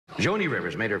Joni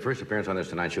Rivers made her first appearance on this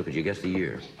Tonight Show. Could you guess the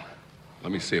year?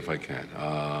 Let me see if I can.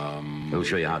 It'll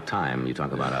show you how time, you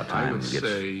talk about how time would gets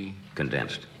say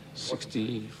condensed.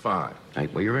 65.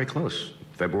 Right, well, you're very close.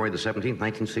 February the 17th,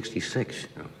 1966.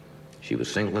 Yeah. She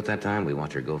was single at that time. We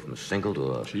watched her go from single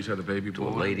to a... She's had a baby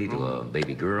boy. To a lady, to a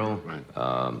baby girl. Right.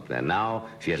 And now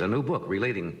she has a new book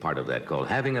relating part of that called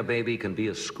Having a Baby Can Be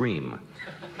a Scream.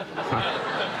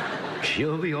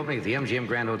 She'll be opening at the MGM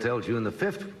Grand Hotel June the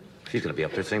 5th. She's going to be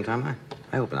up there at the same time.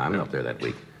 I hope I'm up there that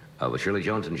week. With Shirley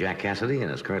Jones and Jack Cassidy,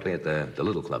 and is currently at the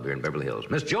Little Club here in Beverly Hills.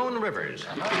 Miss Joan Rivers.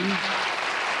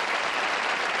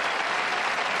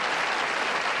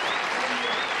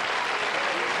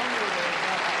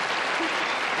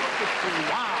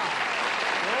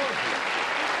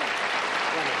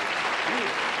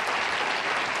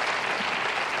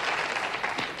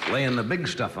 Laying the big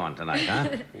stuff on tonight, huh?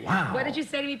 Wow. What did you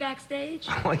say to me backstage?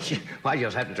 Well, I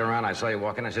just happened to turn around. I saw you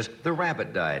walking. I says, the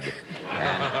rabbit died.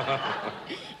 And...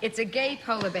 It's a gay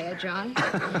polar bear, John.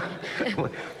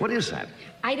 What is that?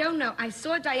 I don't know. I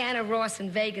saw Diana Ross in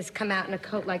Vegas come out in a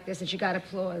coat like this, and she got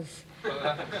applause.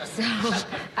 So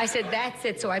I said, that's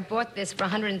it. So I bought this for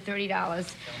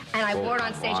 $130, and I wore it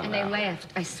on stage, and they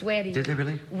laughed. I swear to you. Did they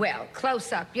really? Well,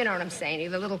 close up. You know what I'm saying.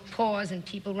 The little paws and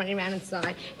people running around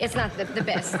inside. It's not the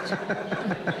best.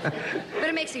 But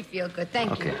it makes me feel good.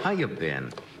 Thank you. Okay, how you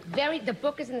been? The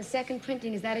book is in the second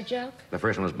printing. Is that a joke? The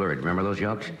first one was blurred. Remember those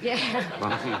jokes? Yeah.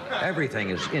 Well, everything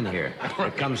is in here.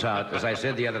 It comes out, as I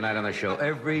said the other night on the show,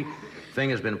 everything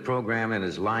has been programmed and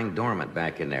is lying dormant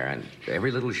back in there. And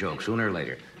every little joke, sooner or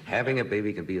later. Having a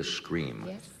baby can be a scream.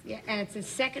 Yes, yeah. And it's the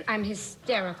second, I'm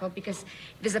hysterical because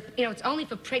there's it's only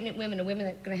for pregnant women or women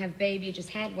that are going to have baby, you just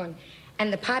had one.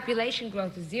 And the population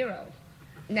growth is 0.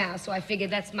 Now, so I figured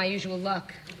that's my usual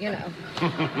luck, And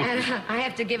I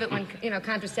have to give it when,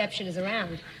 contraception is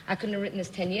around. I couldn't have written this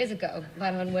 10 years ago,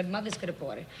 let alone when mothers could have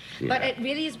bought it. Yeah. But it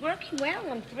really is working well.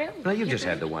 I'm thrilled. Well, you just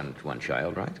had the one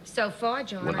child, right? So far,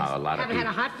 John. Well, a lot I haven't had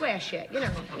a hot flash yet,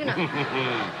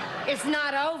 It's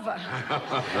not over.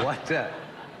 What?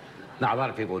 Now, a lot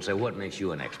of people would say, what makes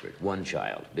you an expert? One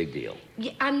child, big deal.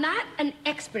 Yeah, I'm not an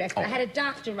expert. Oh. I had a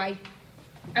doctor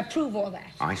approve all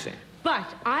that. I see. But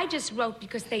I just wrote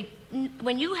because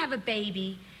when you have a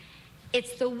baby,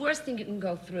 it's the worst thing you can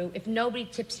go through if nobody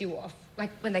tips you off. Like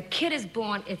when the kid is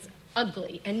born, it's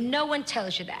ugly, and no one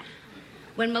tells you that.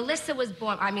 When Melissa was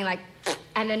born,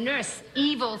 and the nurse,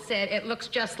 evil, said, it looks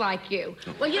just like you.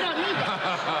 Well, you don't need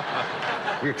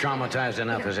that. You're traumatized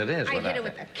enough as it is. I did it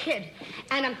with a kid.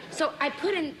 And so I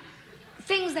put in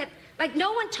things that,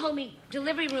 no one told me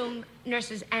delivery room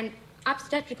nurses and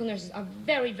obstetrical nurses are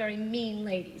very, very mean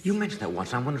ladies. You mentioned that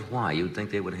once. I wondered why. You'd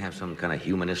think they would have some kind of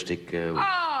humanistic...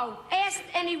 Oh, ask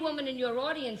any woman in your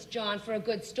audience, John, for a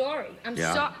good story. I'm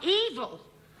so evil.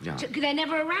 Yeah. They're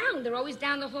never around. They're always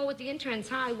down the hall with the interns.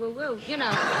 Hi, woo-woo,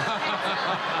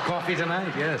 Coffee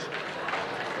tonight, yes.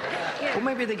 Yeah. Well,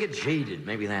 maybe they get jaded.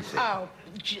 Maybe that's it. Oh,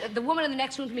 the woman in the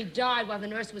next room to me died while the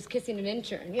nurse was kissing an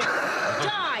intern.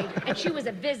 Died, and she was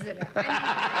a visitor.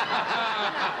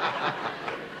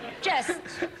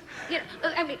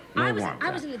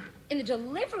 I was in the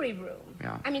delivery room.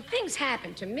 Yeah. Things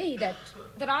happened to me that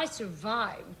I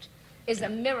survived is a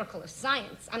miracle of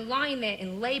science. I'm lying there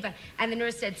in labor, and the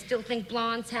nurse said, still think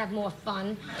blondes have more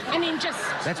fun?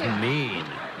 That's mean.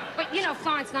 But,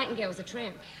 Florence Nightingale was a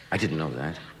tramp. I didn't know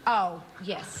that. Oh,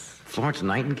 yes. Florence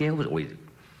Nightingale was... Wait.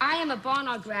 I am a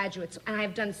Barnard graduate, and I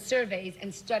have done surveys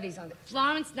and studies on it.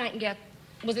 Florence Nightingale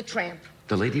was a tramp.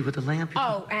 The lady with the lamp?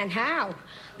 Oh, and how?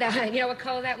 You know what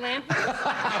color that lamp is?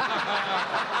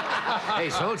 Hey,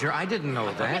 soldier, I didn't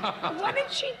know that. What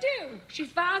did she do? She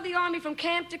followed the army from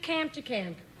camp to camp to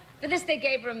camp. For this, they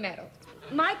gave her a medal.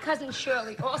 My cousin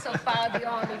Shirley also followed the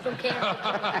army from camp to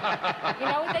camp. You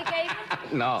know what they gave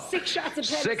her? No. 6 shots of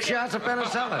penicillin. 6 shots of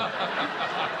penicillin.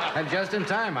 And just in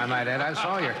time, I might add. I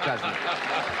saw your cousin.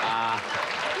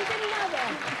 You didn't know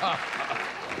that?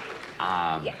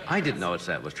 Yeah. I didn't know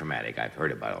that was traumatic. I've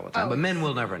heard about it all the time. But men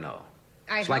will never know.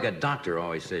 It's like a doctor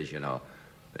always says,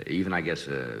 even, I guess,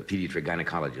 a pediatric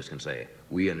gynecologist can say,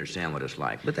 we understand what it's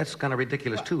like. But that's kind of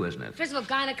ridiculous, too, isn't it? First of all,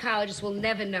 gynecologists will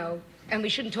never know, and we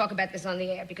shouldn't talk about this on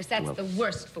the air, because that's the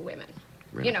worst for women.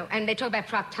 Really? And they talk about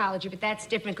proctology, but that's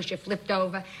different because you're flipped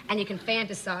over, and you can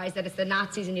fantasize that it's the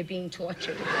Nazis and you're being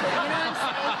tortured. You know what I'm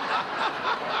saying?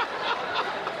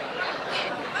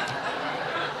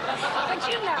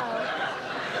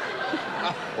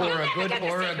 But Or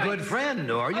a good friend,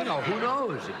 or, who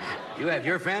knows? You have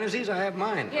your fantasies, I have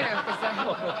mine.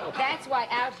 That's why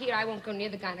out here I won't go near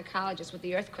the gynecologist with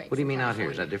the earthquakes. What do you mean out here?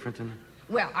 Is that different than...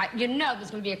 Well, you know there's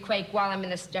going to be a quake while I'm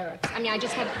in hysterics. I mean,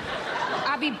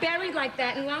 I'll be buried like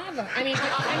that in lava. I mean,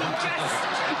 just...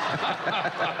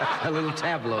 A little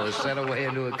tableau is set away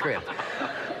into a crypt.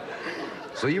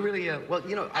 So you really, well,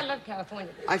 you know... I love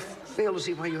California. I fail to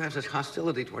see why you have such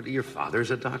hostility toward... Your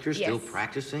father's a doctor, still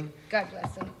practicing? God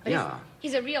bless him. But yeah.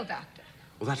 He's a real doctor.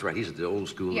 Well, that's right. He's the old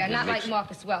school. Yeah, not like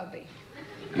Marcus Welby.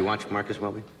 You watch Marcus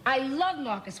Welby? I love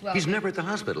Marcus Welby. He's never at the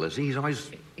hospital, is he? He's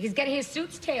always... He's getting his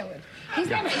suits tailored. He's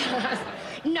never at the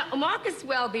hospital. No, Marcus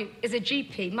Welby is a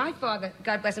GP. My father,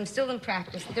 God bless him, still in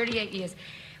practice, 38 years.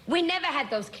 We never had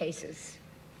those cases.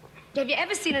 Have you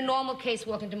ever seen a normal case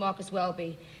walk into Marcus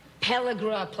Welby?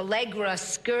 Pellagra,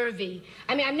 scurvy.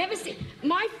 I mean, I've never seen...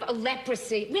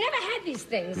 leprosy. We never had these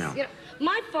things. No. You know,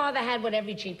 my father had what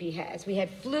every GP has. We had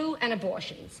flu and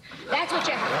abortions. That's what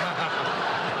you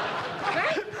had.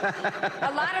 Right?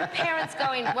 A lot of parents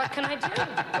going, what can I do?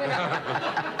 You know?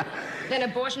 Then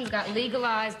abortions got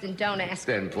legalized, and don't ask.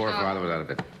 Then poor father was out of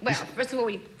it. Well, first of all,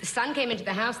 the son came into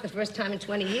the house the first time in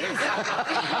 20 years.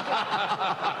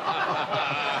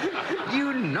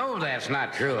 You know that's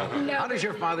not true. No. How does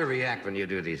your father react when you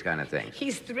do these kind of things?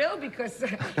 He's thrilled because,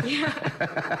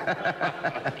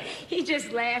 he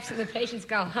just laughs and the patients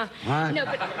go, huh? What? No,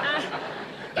 but...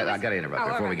 I got to interrupt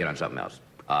before we get on something else.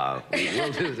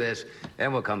 We'll do this,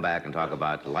 and we'll come back and talk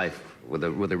about life with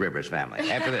the Rivers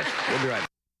family. After this, we'll be right back.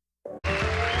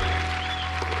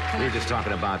 We were just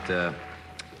talking about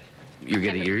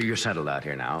you're settled out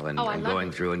here now, and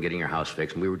going through and getting your house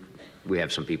fixed. And we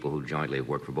have some people who jointly have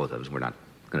worked for both of us. We're not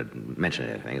going to mention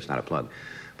anything. It's not a plug,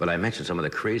 but I mentioned some of the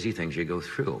crazy things you go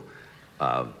through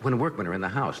when workmen are in the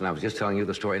house. And I was just telling you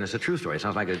the story, and it's a true story. It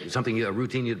sounds like a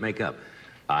routine you'd make up.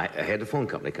 I had the phone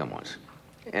company come once,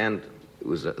 and it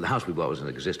was the house we bought was an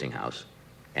existing house,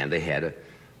 and they had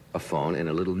a phone in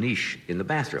a little niche in the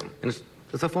bathroom. And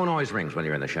the phone always rings when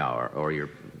you're in the shower or you're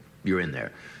in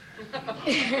there.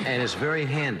 And it's very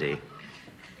handy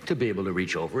to be able to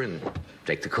reach over and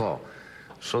take the call.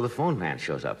 So the phone man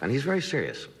shows up, and he's very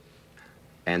serious.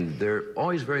 And they're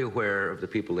always very aware of the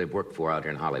people they've worked for out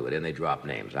here in Hollywood, and they drop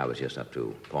names. I was just up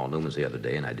to Paul Newman's the other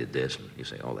day, and I did this, and you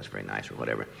say, oh, that's very nice, or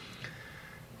whatever.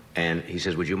 And he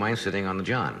says, would you mind sitting on the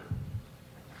John?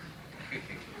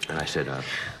 And I said,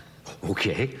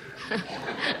 okay.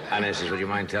 And I says, would you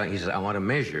mind telling? He says, I want to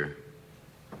measure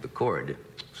the cord.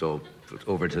 So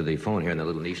over to the phone here in the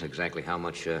little niche, exactly how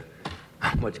much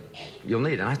you'll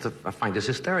need. And I find this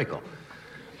hysterical.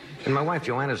 And my wife,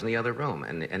 Joanna's in the other room.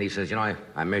 And he says, you know,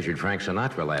 I measured Frank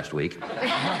Sinatra last week.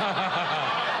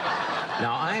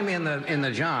 Now, I'm in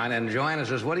the John, and Joanna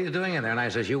says, what are you doing in there? And I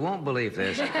says, you won't believe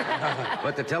this,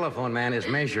 but the telephone man is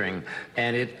measuring,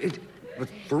 and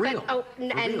for real.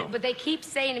 But they keep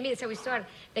saying to me, that's how we started,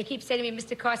 they keep saying to me,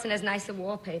 Mr. Carson has nicer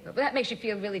wallpaper. But that makes you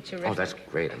feel really terrific. Oh, that's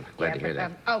great. I'm glad to hear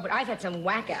that. But I've had some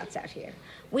whackouts out here.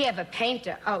 We have a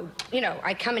painter. Oh, you know,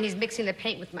 I come and he's mixing the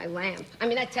paint with my lamp. I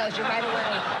mean, that tells you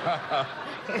right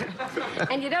away.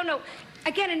 And you don't know.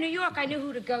 Again, in New York, I knew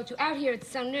who to go to. Out here, it's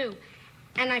so new.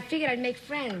 And I figured I'd make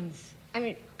friends. I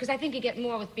mean, because I think you get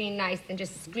more with being nice than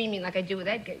just screaming like I do with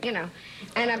Edgar, you know.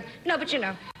 And, no, but you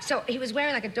know. So he was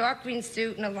wearing like a dark green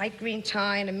suit and a light green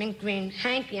tie and a mint green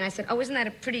hanky. And I said, oh, isn't that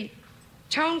a pretty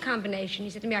tone combination?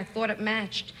 He said to me, I thought it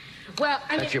matched. Well,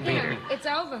 I mean, you know, it's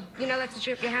over. You know, that's what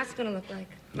your house is going to look like.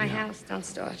 My house, don't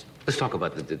start. Let's talk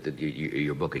about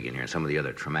your book again here and some of the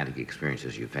other traumatic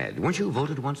experiences you've had. Weren't you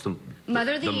voted once the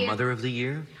Mother of the Year? Mother of the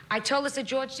Year? I told this to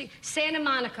George C. Santa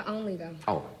Monica only, though.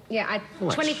 Oh. Yeah,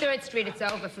 23rd Street, it's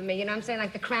over for me. You know what I'm saying?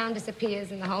 Like the crown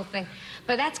disappears and the whole thing.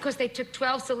 But that's because they took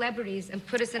 12 celebrities and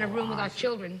put us in a room with our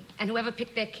children, and whoever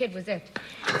picked their kid was it.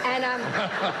 And,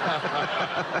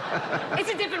 it's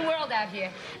a different world out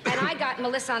here. And I got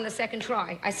Melissa on the second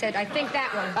try. I said, I think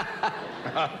that one.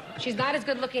 She's not as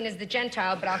good looking as the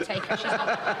Gentile, but I'll take her.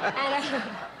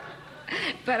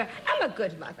 But I'm a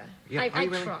good mother. Yeah, I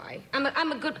try. I'm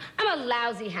a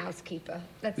lousy housekeeper.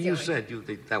 That's you said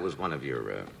that was one of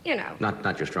your, you know,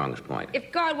 not your strongest point.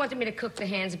 If God wanted me to cook, the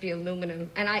hands would be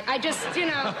aluminum, and I just, you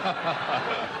know,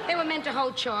 they were meant to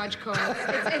hold charge cards.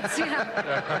 It's you know,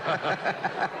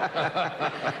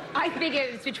 I figure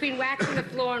it's between waxing the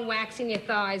floor and waxing your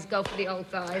thighs. Go for the old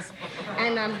thighs,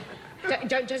 and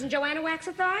doesn't Joanna wax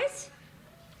her thighs?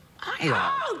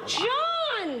 Oh,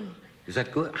 John! Is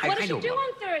that good? What does she do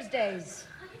on Thursdays?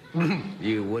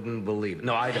 You wouldn't believe.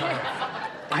 No, I don't.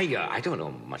 I don't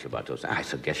know much about those. I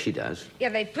guess she does. Yeah,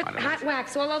 they put hot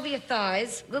wax all over your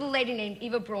thighs. Little lady named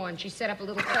Eva Braun. She set up a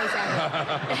little place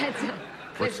out there.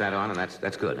 puts that on, and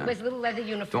that's good, huh? Wears a little leather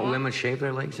uniform. Don't women shave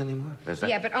their legs anymore?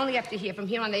 Yeah, but only up to here. From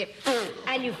here on,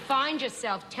 and you find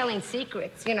yourself telling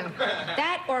secrets, you know.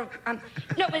 That or,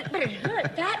 no, but it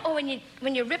hurt. That or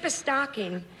when you rip a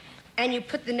stocking and you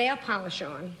put the nail polish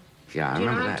on. Yeah, I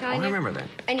remember that. I remember that.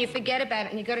 And you forget about it,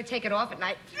 and you go to take it off at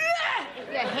night.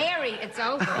 You're hairy, it's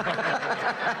over.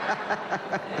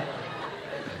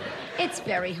 It's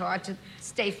very hard to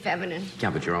stay feminine.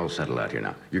 Yeah, but you're all settled out here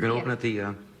now. You're going to open at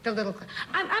the... The little...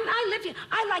 I live here.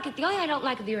 I like it. The only thing I don't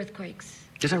like are the earthquakes.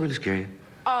 Does that really scare you?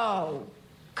 Oh,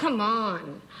 come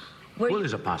on. Well,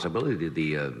 there's a possibility.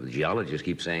 The geologists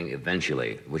keep saying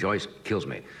eventually, which always kills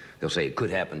me. They'll say it could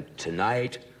happen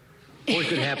tonight, or it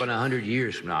could happen 100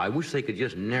 years from now. I wish they could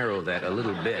just narrow that a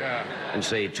little bit and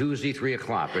say Tuesday, 3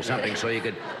 o'clock or something, so you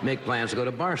could make plans to go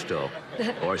to Barstow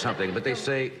or something. But they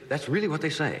say, that's really what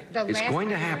they say. It's going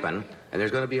to happen, and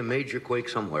there's going to be a major quake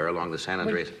somewhere along the San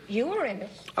Andreas. Well, you were in it.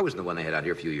 I was in the one they had out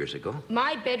here a few years ago.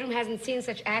 My bedroom hasn't seen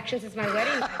such action since my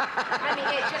wedding night. I mean,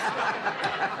 it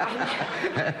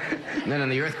just... And then in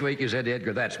the earthquake, you said to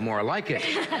Edgar, that's more like it.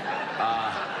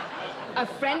 A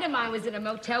friend of mine was in a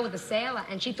motel with a sailor,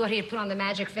 and she thought he had put on the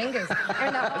magic fingers.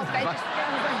 And the whole thing just...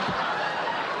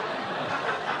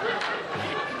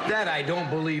 That I don't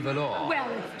believe at all. Well,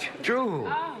 it's true.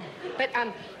 Oh. But,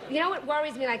 you know what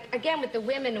worries me? Like, again, with the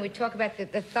women, and we talk about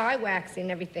the thigh waxing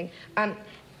and everything.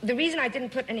 The reason I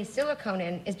didn't put any silicone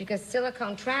in is because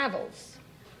silicone travels.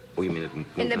 Oh, you mean it...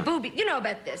 In the boobie. You know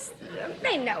about this.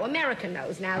 They know. America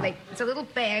knows now. It's a little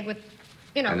bag with...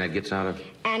 You know. And that gets out of...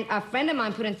 And a friend of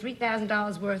mine put in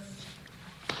 $3,000 worth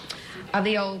of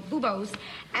the old boobos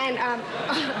and, or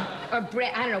I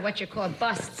don't know what you call it,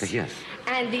 busts. Yes.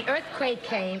 And the earthquake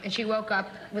came, and she woke up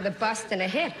with a bust and a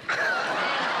hip. I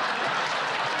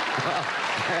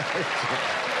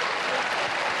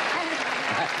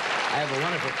have a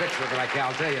wonderful picture, but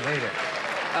I'll tell you later.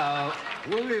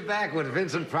 We'll be back with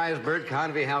Vincent Price, Bert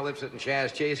Convy, Hal Lipsett, and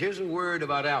Chaz Chase. Here's a word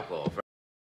about alcohol.